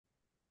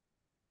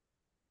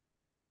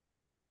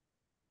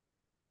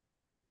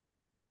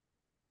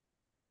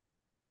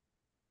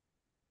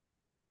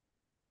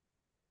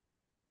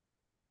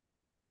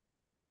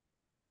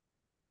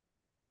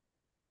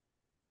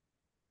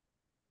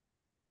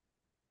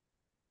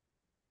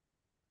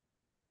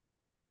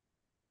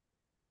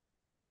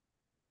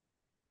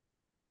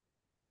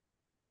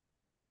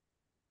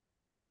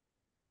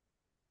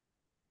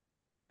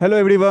Hello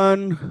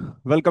everyone,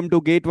 welcome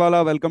to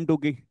Wallah, welcome to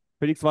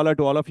Physics Wallah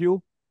to all of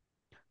you.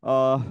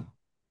 Uh,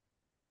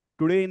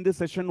 Today in this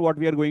session, what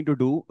we are going to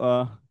do,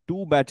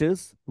 two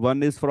batches.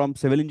 One is from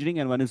civil engineering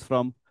and one is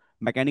from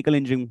mechanical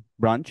engineering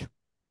branch.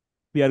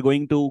 We are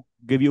going to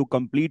give you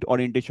complete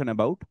orientation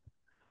about.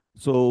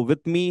 So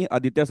with me,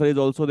 Aditya sir is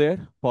also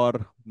there for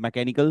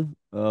mechanical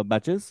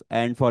batches,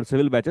 and for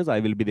civil batches, I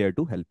will be there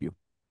to help you.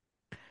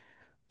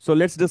 So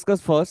let's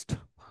discuss first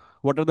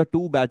what are the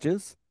two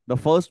batches. The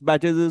first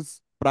batches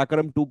is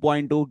Parakram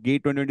 2.0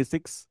 Gate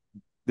 2026.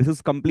 This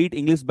is complete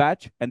English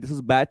batch and this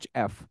is batch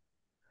F.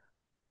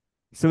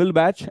 Civil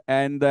batch,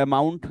 and the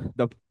amount,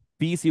 the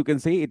fees, you can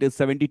say it is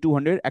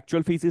 7,200.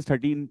 Actual fees is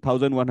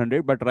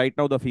 13,100, but right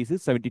now the fees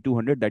is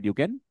 7,200 that you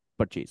can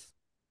purchase.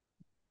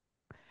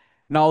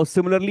 Now,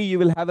 similarly, you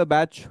will have a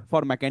batch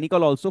for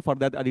mechanical also. For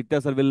that,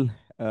 Aditya sir will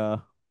uh,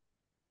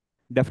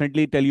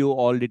 definitely tell you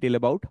all detail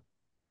about.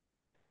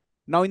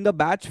 Now, in the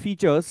batch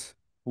features,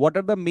 what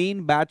are the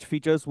main batch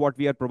features what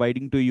we are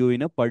providing to you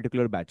in a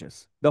particular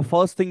batches? The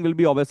first thing will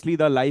be obviously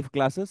the live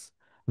classes.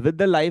 With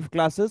the live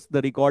classes,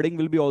 the recording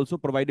will be also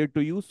provided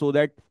to you so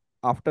that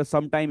after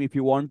some time, if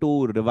you want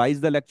to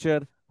revise the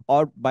lecture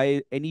or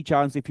by any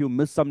chance, if you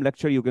miss some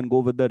lecture, you can go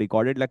with the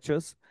recorded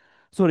lectures.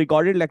 So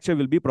recorded lecture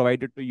will be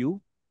provided to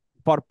you.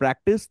 For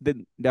practice,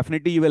 then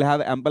definitely you will have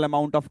ample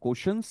amount of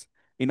questions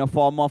in a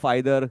form of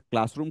either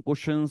classroom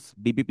questions,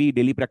 DPP,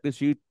 daily practice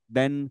sheet,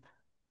 then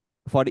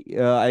for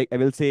I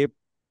will say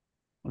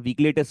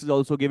weekly test is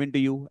also given to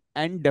you,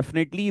 and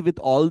definitely with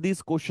all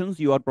these questions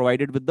you are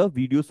provided with the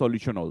video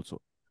solution also.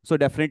 So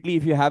definitely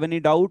if you have any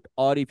doubt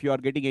or if you are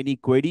getting any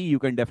query, you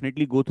can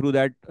definitely go through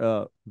that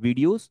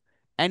videos,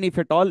 and if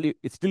at all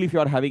still if you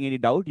are having any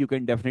doubt, you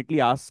can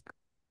definitely ask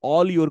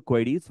all your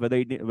queries, whether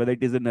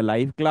it is in a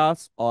live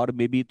class or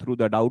maybe through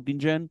the doubt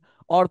engine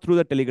or through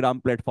the telegram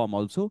platform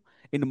also.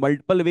 In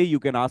multiple way you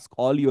can ask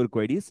all your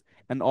queries,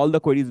 and all the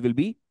queries will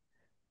be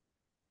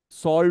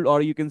solved,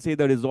 or you can say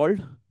the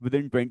resolved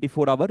within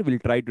 24 hours. We'll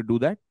try to do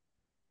that.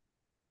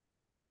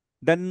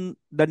 Then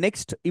the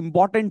next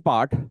important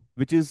part,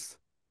 which is,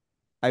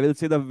 I will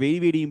say, the very,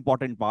 very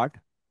important part,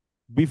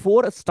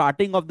 before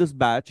starting of this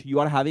batch, you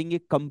are having a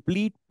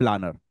complete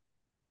planner.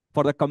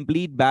 For the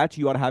complete batch,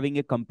 you are having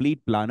a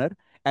complete planner.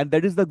 And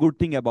that is the good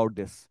thing about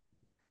this.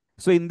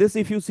 So in this,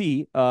 if you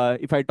see,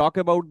 if I talk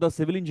about the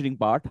civil engineering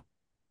part,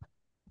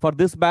 for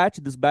this batch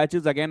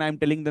is, again, I'm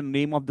telling the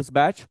name of this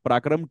batch,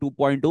 Parakram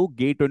 2.0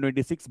 Gate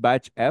 2026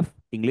 Batch F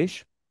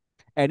English.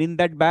 And in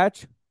that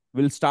batch,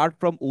 we'll start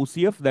from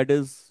OCF, that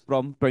is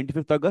from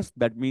 25th August.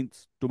 That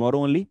means tomorrow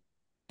only.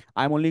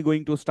 I'm only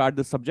going to start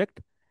this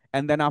subject.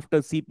 And then after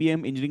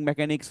CPM, engineering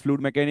mechanics,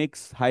 fluid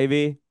mechanics,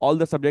 highway, all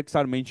the subjects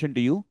are mentioned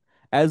to you.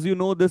 As you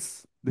know,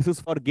 this is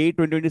for GATE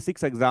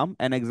 2026 exam.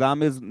 And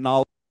exam is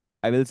now,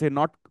 I will say,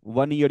 not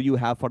 1 year you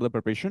have for the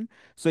preparation.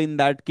 So in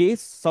that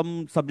case,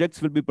 some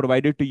subjects will be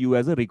provided to you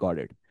as a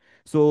recorded.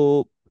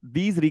 So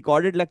these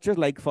recorded lectures,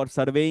 like for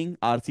surveying,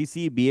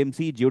 RCC,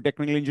 BMC,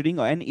 geotechnical engineering,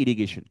 and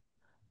irrigation,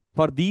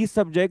 for these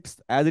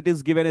subjects, as it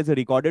is given as a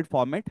recorded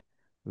format,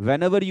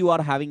 whenever you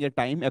are having a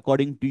time,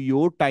 according to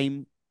your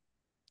time,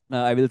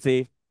 I will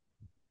say,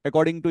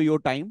 according to your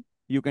time,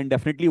 you can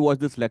definitely watch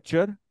this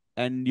lecture,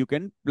 and you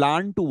can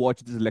plan to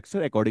watch this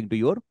lecture according to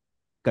your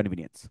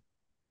convenience.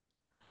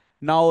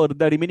 Now,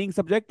 the remaining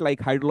subject like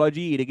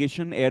hydrology,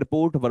 irrigation,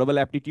 airport, verbal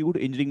aptitude,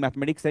 engineering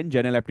mathematics, and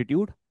general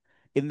aptitude.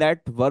 In that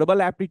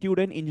verbal aptitude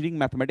and engineering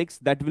mathematics,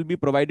 that will be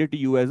provided to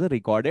you as a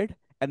recorded.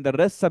 And the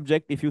rest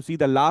subject, if you see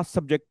the last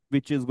subject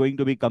which is going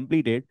to be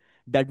completed,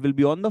 that will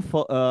be on the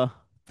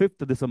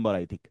 5th December,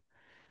 I think.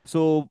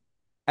 So,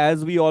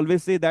 as we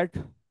always say that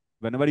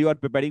whenever you are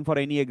preparing for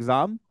any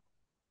exam,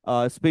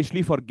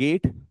 especially for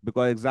GATE,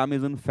 because exam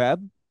is in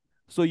Feb.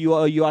 So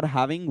you are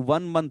having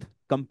 1 month,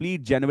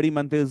 complete January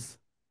month is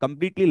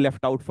completely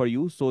left out for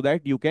you, so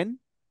that you can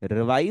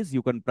revise,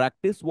 you can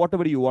practice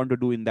whatever you want to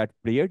do in that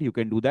period. You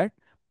can do that.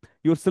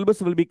 Your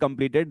syllabus will be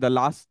completed. The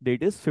last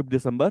date is 5th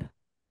December.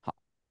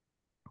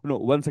 No,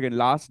 once again,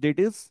 last date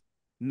is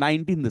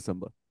 19th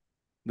December.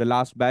 The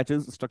last batch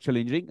is structural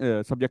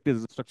engineering. Subject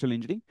is structural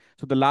engineering.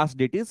 So the last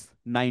date is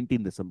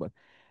 19th December.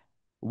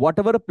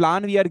 Whatever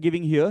plan we are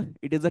giving here,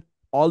 it is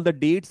all the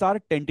dates are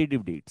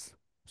tentative dates.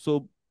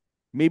 So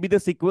maybe the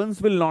sequence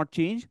will not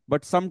change,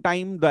 but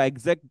sometime the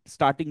exact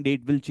starting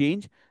date will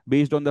change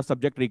based on the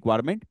subject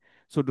requirement.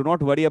 So do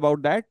not worry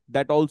about that.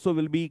 That also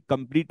will be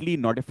completely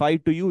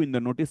notified to you in the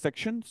notice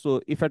section. So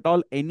if at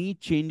all any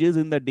changes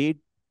in the date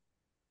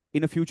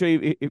in the future,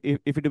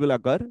 if it will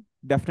occur,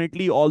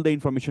 definitely all the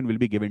information will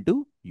be given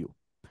to you.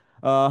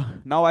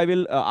 Now I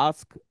will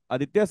ask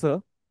Aditya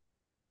sir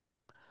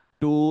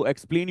to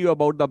explain you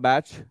about the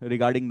batch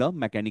regarding the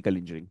mechanical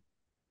engineering.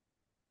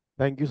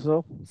 Thank you,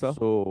 sir. Sir?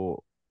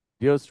 So,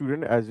 dear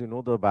student, as you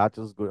know, the batch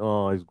is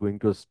going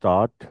to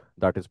start.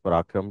 That is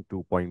Parakram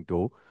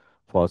 2.0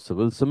 for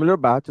civil. Similar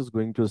batch is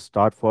going to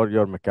start for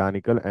your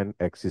mechanical and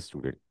XC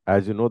student.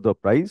 As you know,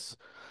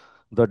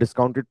 the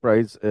discounted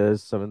price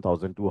is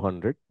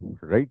 7,200,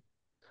 right?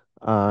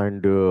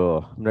 And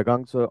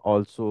Mrigank sir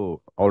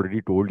also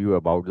already told you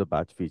about the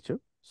batch feature.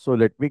 So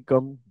let me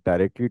come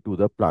directly to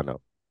the planner.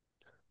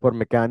 For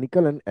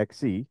mechanical and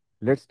XE,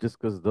 let's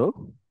discuss the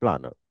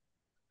planner.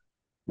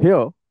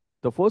 Here,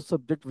 the first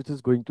subject which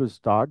is going to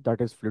start,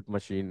 that is fluid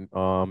machine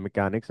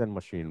mechanics and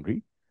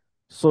machinery.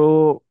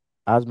 So,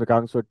 as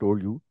Mrigank sir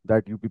told you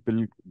that you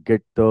people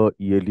get the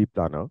yearly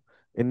planner.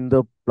 In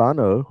the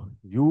planner,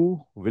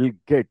 you will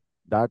get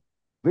that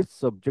which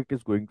subject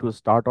is going to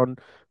start on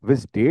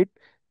which date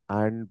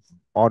and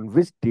on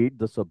which date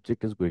the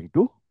subject is going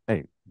to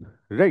end.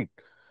 Right.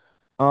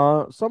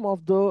 Some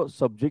of the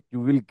subject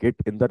you will get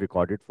in the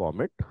recorded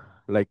format,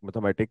 like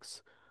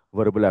mathematics,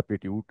 verbal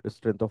aptitude,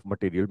 strength of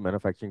material,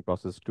 manufacturing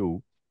process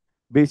 2,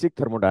 basic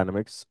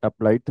thermodynamics,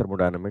 applied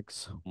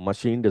thermodynamics,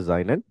 machine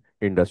design, and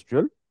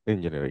industrial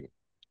engineering.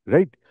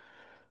 Right?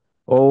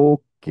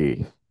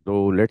 Okay.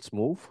 So let's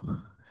move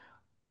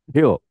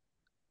here.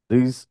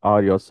 These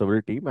are your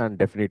civil team, and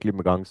definitely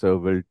Mrigank sir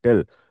will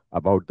tell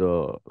about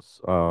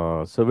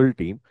the civil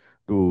team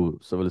to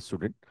civil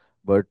student.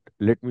 But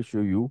let me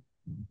show you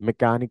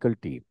mechanical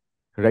team,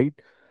 right?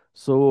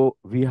 So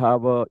we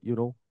have a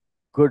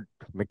good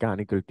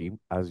mechanical team,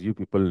 as you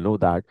people know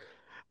that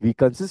we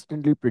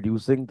consistently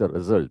producing the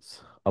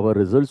results. Our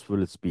results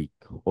will speak,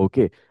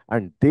 okay,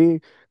 and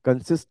they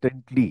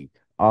consistently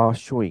are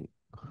showing,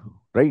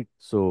 right?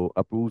 So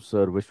Approve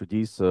sir,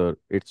 Vishwajit sir,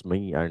 it's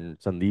me and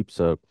Sandeep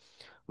sir,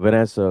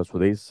 Vinay sir,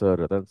 Sudesh sir,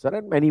 Ratan sir,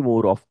 and many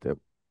more of them,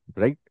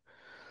 right?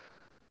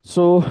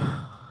 So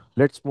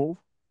let's move.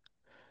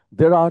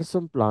 There are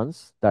some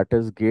plans, that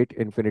is Gate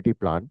Infinity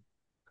plan.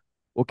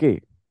 Okay,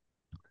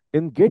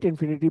 in Gate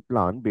Infinity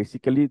plan,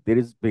 basically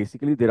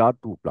there are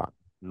two plan,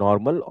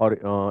 normal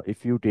or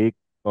if you take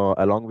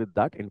along with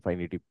that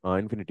infinity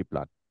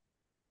plan.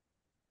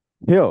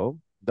 Here,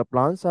 the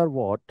plans are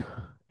what?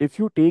 If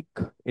you take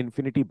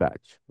Infinity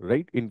Batch,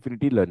 right?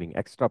 Infinity Learning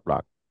Extra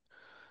plan.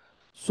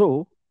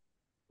 So,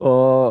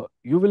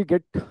 you will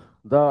get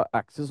the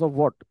access of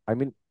what? I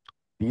mean,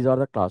 these are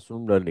the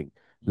classroom learning.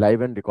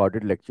 Live and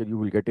recorded lecture you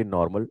will get in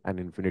normal and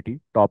infinity.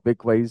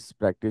 Topic wise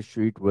practice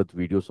sheet with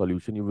video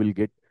solution you will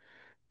get.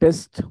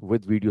 Test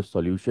with video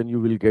solution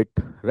you will get.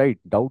 Right.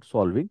 Doubt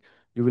solving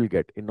you will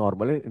get in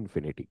normal and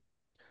infinity.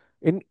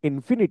 In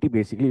infinity,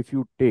 basically, if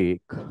you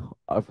take,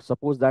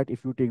 suppose that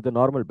if you take the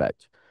normal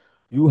batch,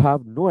 you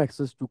have no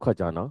access to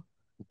Khajana,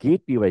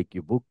 Gate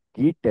PYQ book,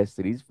 Gate test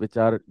series, which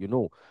are,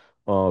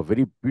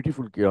 very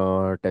beautiful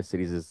test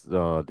series is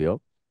there,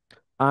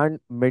 and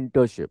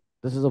mentorship.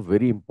 This is a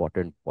very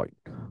important point.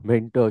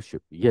 Mentorship,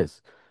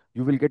 yes,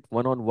 you will get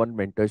one-on-one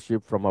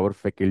mentorship from our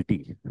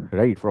faculty,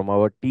 right, from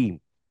our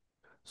team.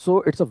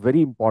 So it's a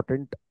very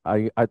important.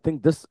 I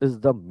think this is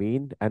the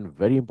main and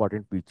very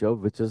important feature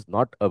which is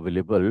not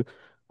available,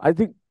 I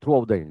think,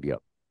 throughout the India.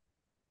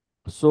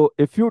 So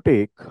if you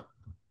take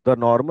the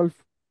normal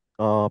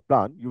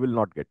plan, you will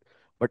not get.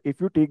 But if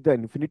you take the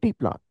infinity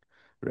plan,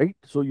 right,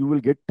 so you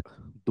will get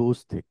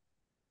those things,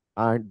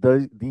 and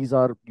these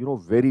are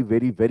very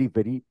very very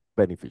very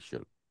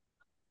beneficial.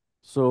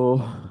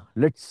 So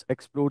let's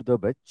explore the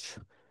batch.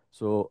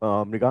 So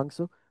Mrigank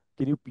sir,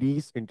 can you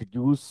please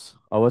introduce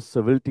our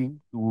civil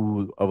team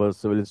to our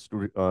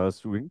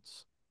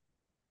students?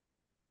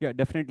 Yeah,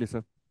 definitely,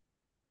 sir.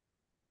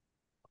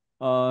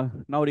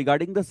 Now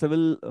regarding the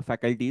civil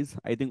faculties,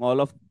 I think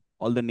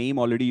all the name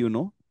already you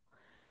know.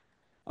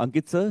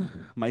 Ankit sir,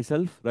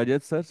 myself,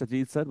 Rajat sir,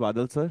 Sajid sir,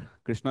 Badal sir,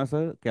 Krishna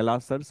sir,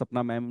 Kailash sir,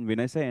 Sapna ma'am,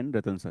 Vinay sir, and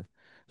Ratan sir.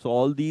 So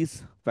all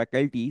these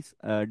faculties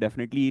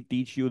definitely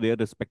teach you their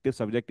respective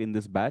subject in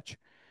this batch.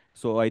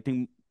 So I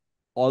think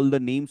all the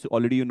names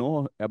already you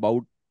know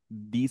about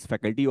these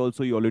faculty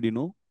also you already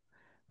know.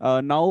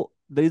 Now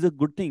there is a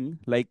good thing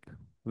like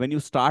when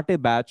you start a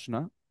batch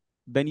na,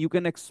 then you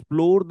can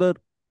explore the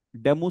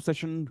demo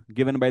session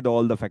given by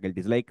all the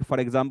faculties. Like for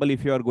example,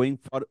 if you are going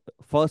for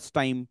first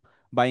time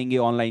buying a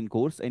online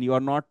course and you are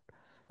not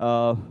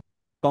uh,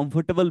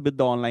 comfortable with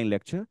the online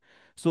lecture,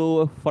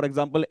 so for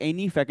example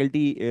any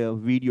faculty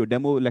video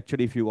demo lecture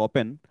if you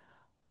open,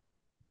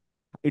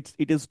 it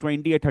is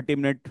 20 or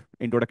 30-minute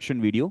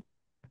introduction video.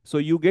 So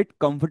you get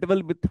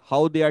comfortable with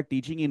how they are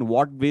teaching, in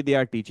what way they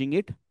are teaching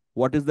it,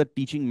 what is the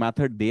teaching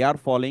method they are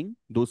following,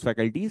 those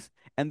faculties,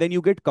 and then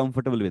you get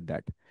comfortable with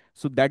that.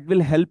 So that will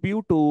help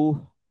you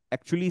to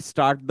actually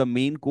start the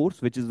main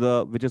course, which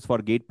is for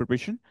gate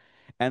preparation.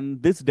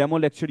 And this demo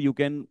lecture you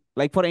can,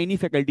 like for any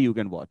faculty you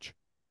can watch.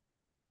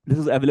 This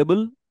is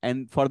available,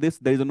 and for this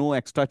there is no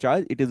extra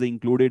charge. It is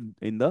included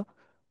in the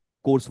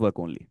coursework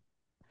only.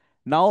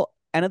 Now,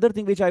 another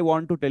thing which I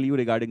want to tell you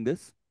regarding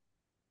this,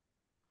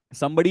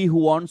 somebody who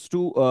wants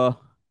to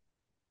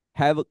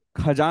have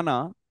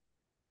khajana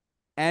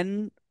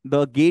and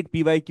the gate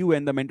PYQ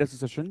and the mentorship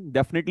session,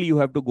 definitely you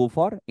have to go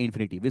for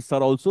Infinity, which sir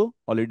also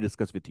already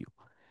discussed with you.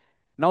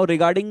 Now,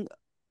 regarding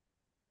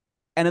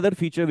another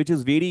feature, which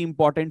is very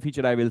important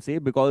feature, I will say,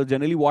 because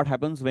generally what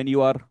happens when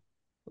you are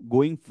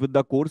going with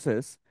the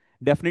courses,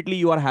 definitely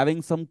you are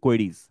having some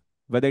queries,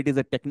 whether it is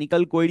a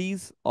technical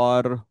queries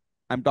or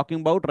I'm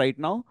talking about right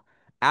now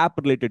app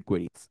related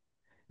queries.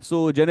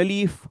 So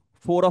generally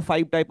four or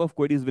five type of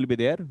queries will be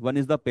there. One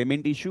is the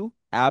payment issue,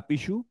 app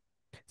issue,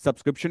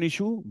 subscription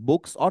issue,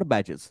 books, or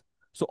badges.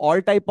 So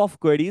all type of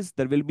queries,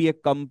 there will be a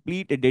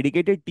complete, a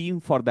dedicated team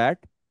for that,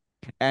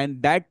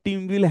 and that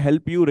team will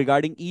help you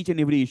regarding each and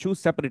every issue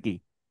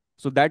separately.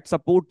 So that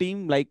support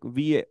team, like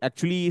we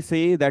actually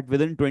say that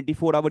within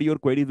 24 hours your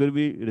queries will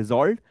be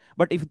resolved.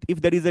 But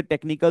if there is a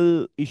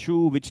technical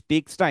issue which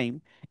takes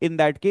time, in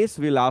that case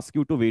we'll ask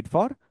you to wait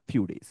for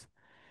few days.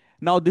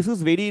 Now this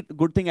is very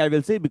good thing I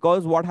will say,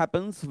 because what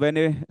happens when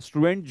a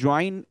student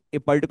join a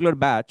particular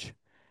batch,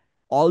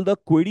 all the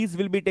queries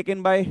will be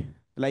taken by,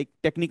 like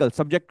technical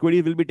subject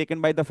queries will be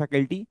taken by the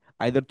faculty,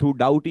 either through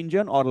doubt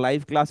engine or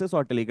live classes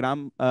or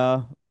telegram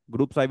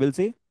groups I will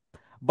say.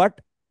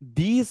 But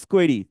these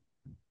queries,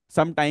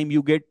 sometime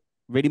you get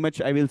very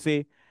much I will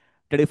say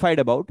terrified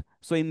about.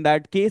 So in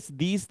that case,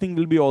 these things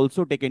will be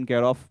also taken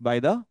care of by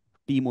the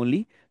team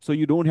only. So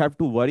you don't have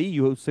to worry,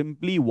 you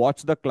simply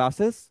watch the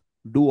classes,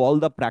 do all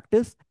the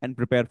practice and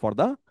prepare for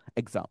the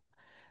exam.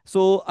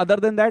 So other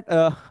than that,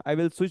 I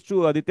will switch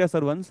to Aditya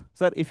sir once.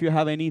 Sir, if you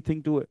have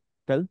anything to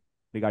tell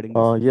regarding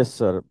this. Yes,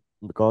 sir.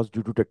 Because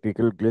due to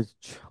technical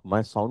glitch,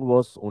 my sound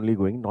was only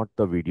going, not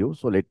the video.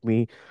 So let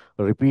me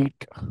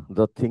repeat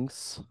the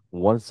things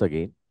once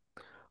again.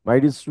 My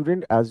dear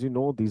student, as you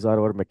know, these are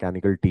our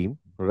mechanical team,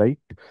 right?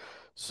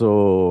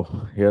 So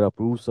here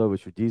Approve sir,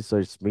 Vishwajit sir,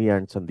 it's me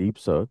and Sandeep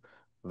sir,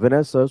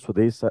 Vinay sir,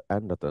 Sudesh sir,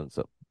 and Nathan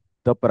sir.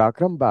 The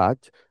Parakram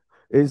batch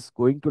is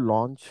going to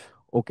launch.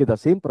 Okay, the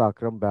same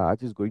Parakram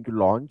batch is going to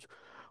launch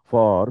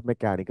for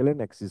mechanical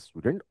and axis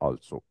student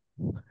also,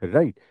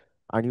 right?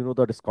 And you know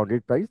the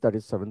discounted price, that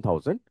is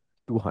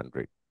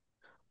 7,200.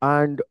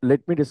 And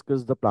let me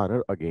discuss the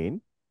planner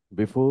again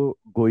before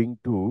going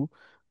to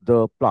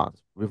the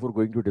plans, before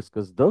going to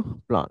discuss the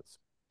plans.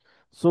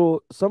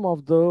 So some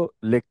of the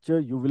lecture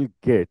you will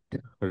get,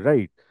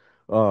 right,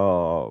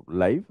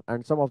 live,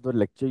 and some of the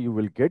lecture you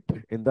will get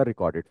in the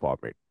recorded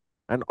format,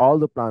 and all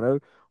the planner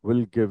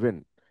will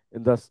given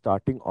in the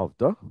starting of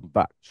the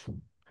batch.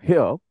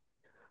 Here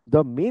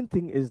the main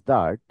thing is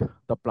that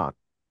the plan.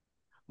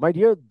 My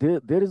dear,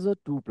 there is a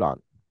two plan,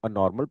 a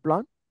normal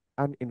plan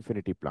and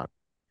infinity plan.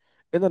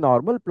 In the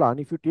normal plan,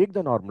 if you take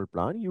the normal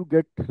plan, you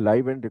get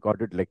live and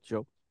recorded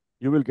lecture.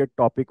 You will get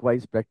topic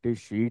wise practice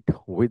sheet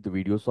with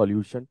video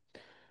solution.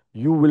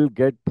 You will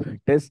get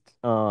test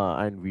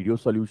and video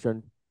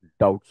solution,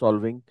 doubt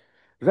solving,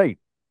 right?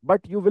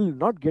 But you will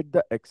not get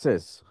the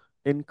access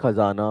in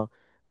Khazana,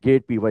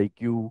 Gate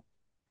PYQ,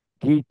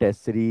 Gate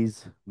test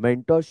series,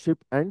 mentorship,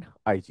 and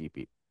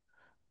IGP.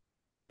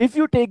 If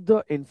you take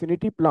the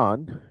infinity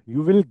plan,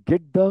 you will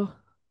get the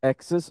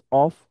access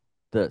of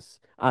this.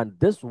 And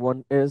this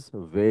one is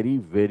very,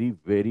 very,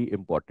 very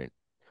important.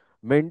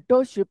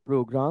 Mentorship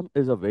program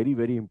is a very,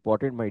 very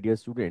important, my dear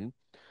student,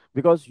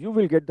 because you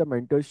will get the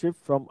mentorship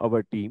from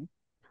our team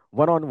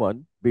one on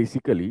one,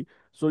 basically.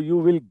 So you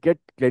will get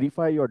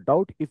clarify your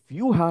doubt if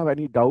you have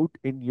any doubt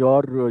in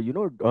your,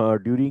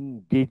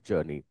 during gate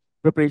journey,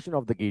 preparation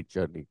of the gate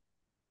journey.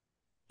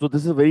 So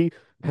this is a very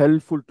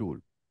helpful tool.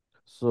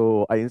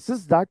 So I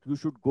insist that you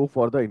should go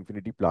for the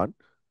infinity plan.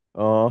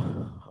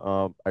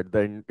 At the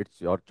end, it's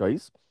your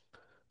choice.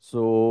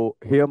 So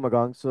here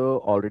Magang sir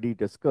already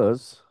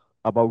discussed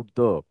about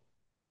the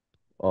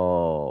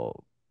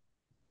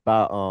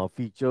uh,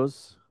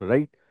 features,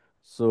 right?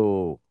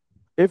 So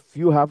if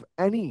you have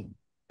any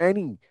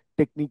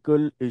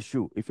technical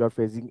issue, if you are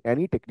facing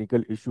any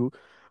technical issue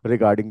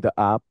regarding the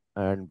app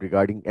and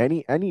regarding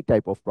any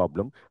type of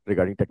problem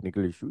regarding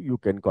technical issue, you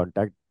can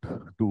contact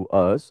to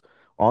us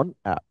on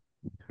app,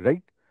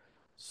 right?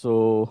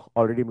 So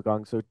already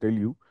Mikang sir tell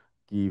you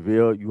ki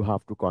where you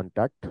have to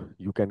contact,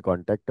 you can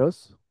contact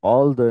us.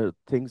 All the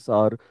things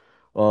are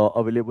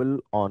available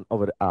on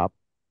our app,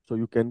 so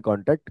you can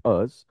contact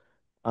us.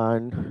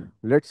 And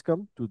let's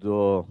come to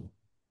the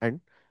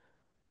end.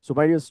 So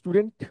my dear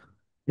student,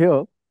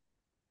 here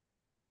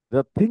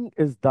the thing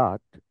is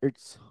that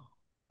it's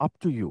up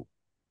to you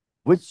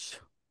which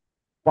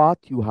path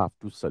you have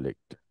to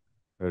select,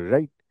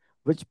 right?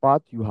 Which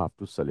path you have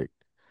to select,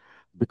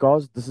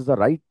 because this is the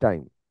right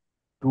time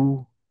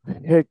to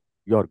hit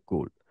your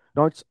goal.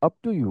 Now it's up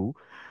to you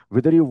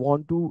whether you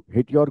want to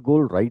hit your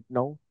goal right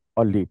now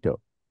or later.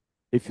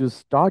 If you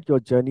start your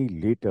journey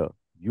later,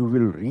 you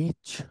will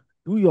reach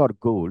to your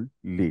goal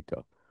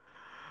later.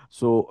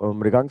 So,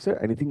 Mrigank sir,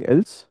 anything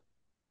else?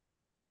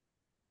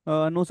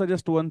 No, sir,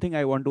 just one thing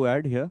I want to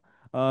add here.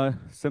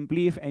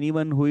 Simply, if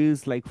anyone who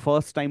is like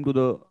first time to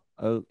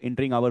the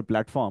entering our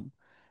platform,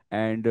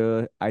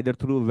 and either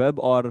through web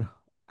or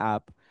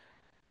app,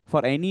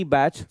 for any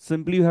batch,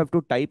 simply you have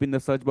to type in the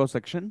search box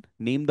section,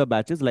 name the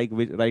batches, like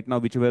right now,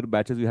 whichever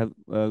batches you have,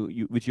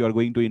 which you are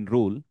going to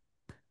enroll.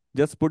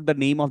 Just put the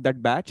name of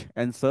that batch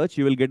and search.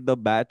 You will get the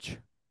batch,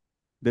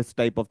 this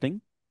type of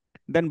thing.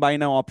 Then buy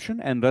now option,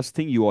 and rest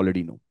thing you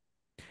already know.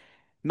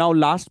 Now,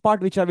 last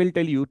part, which I will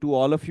tell you to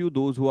all of you,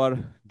 those who are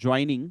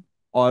joining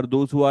or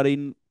those who are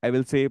in, I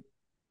will say,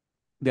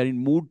 they're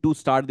in mood to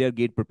start their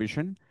gate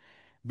preparation.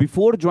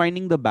 Before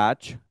joining the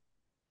batch,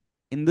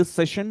 in this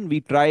session,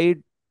 we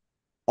tried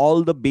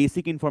all the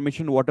basic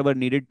information, whatever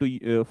needed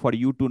to for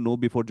you to know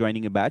before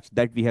joining a batch,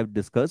 that we have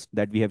discussed,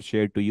 that we have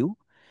shared to you.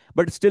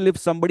 But still, if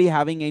somebody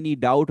having any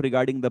doubt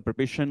regarding the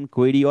preparation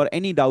query or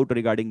any doubt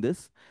regarding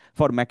this,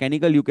 for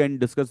mechanical, you can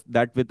discuss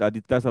that with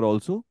Aditya sir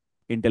also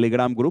in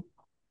Telegram group.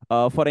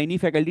 For any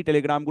faculty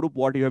Telegram group,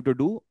 what you have to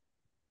do,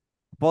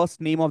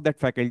 first name of that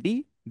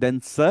faculty, then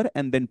sir,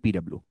 and then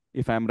PW.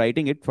 If I am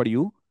writing it for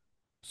you.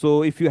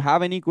 So if you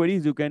have any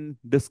queries, you can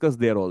discuss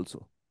there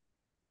also.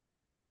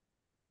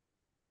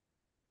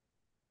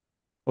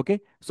 Okay.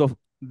 So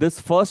this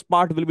first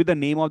part will be the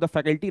name of the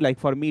faculty. Like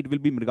for me, it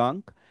will be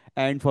Mrigank,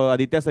 and for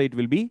Aditya sir, it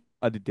will be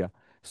Aditya.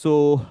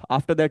 So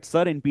after that,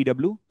 sir in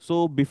PW.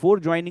 So before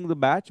joining the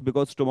batch,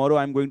 because tomorrow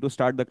I'm going to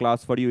start the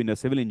class for you in a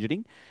civil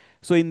engineering.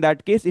 So in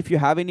that case, if you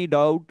have any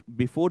doubt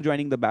before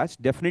joining the batch,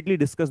 definitely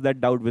discuss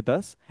that doubt with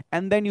us,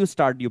 and then you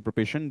start your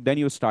preparation. Then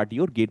you start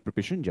your gate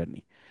preparation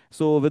journey.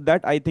 So with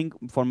that, I think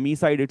from me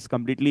side, it's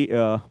completely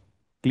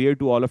clear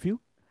to all of you.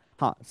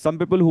 Some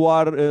people who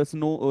are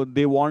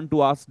they want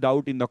to ask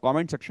doubt in the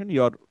comment section.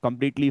 You're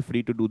completely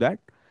free to do that.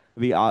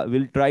 We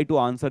will try to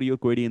answer your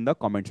query in the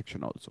comment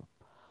section also.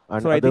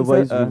 And So I think,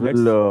 sir, otherwise, we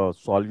will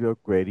let's. solve your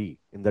query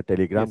in the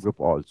Telegram Yes. group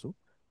also.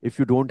 If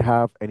you don't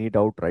have any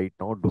doubt right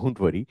now, don't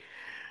worry.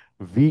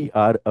 We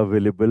are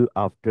available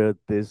after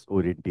this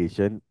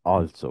orientation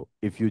also.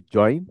 If you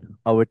join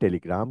our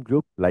Telegram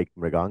group like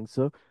Mrigank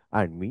sir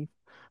and me,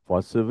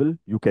 for civil,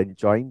 you can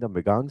join the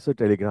Mrigank sir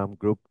Telegram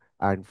group.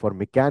 And for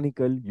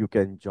mechanical, you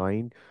can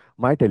join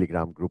my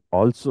Telegram group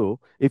also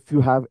if you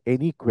have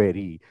any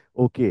query,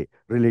 okay,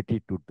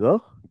 related to the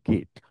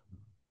gate.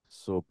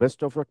 So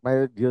best of luck,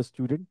 my dear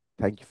student.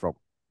 Thank you from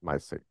my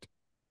side.